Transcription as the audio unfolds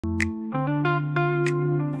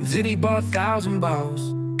Diddy bought 1,000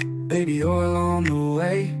 bottles, baby oil on the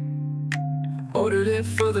way. Ordered it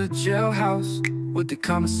for the jailhouse with the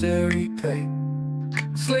commissary pay.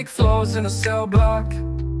 Slick floors in a cell block,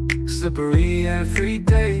 slippery every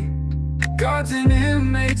day. Guards and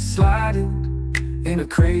inmates sliding in a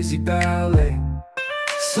crazy ballet.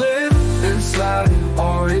 Slip and sliding,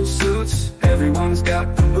 orange suits, everyone's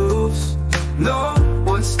got the moves. No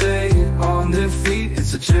one's staying on their feet,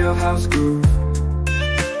 it's a jailhouse groove.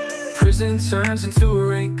 Prison turns into a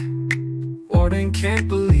rink, warden can't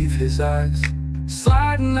believe his eyes.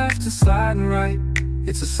 Sliding left and sliding right,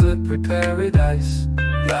 it's a slippery paradise.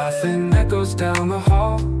 Laughing echoes down the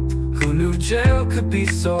hall, who knew jail could be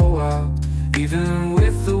so wild? Even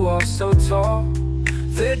with the walls so tall,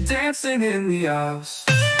 they're dancing in the aisles.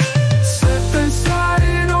 Slip and slide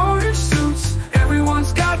in orange suits,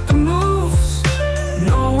 everyone's got the moves.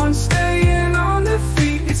 No one's staying on their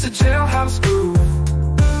feet, it's a jailhouse groove.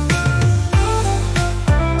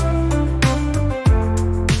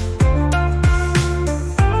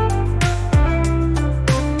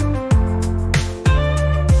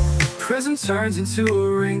 Prison turns into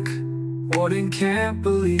a rink, warden can't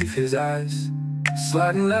believe his eyes.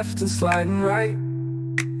 Sliding left and sliding right,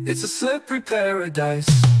 it's a slippery paradise.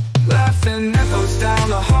 Laughing echoes down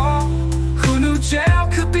the hall, who knew jail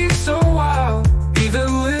could be so wild?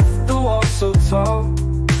 Even with the walls so tall,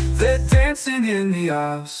 they're dancing in the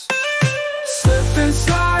aisles. Slip and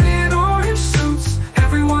slide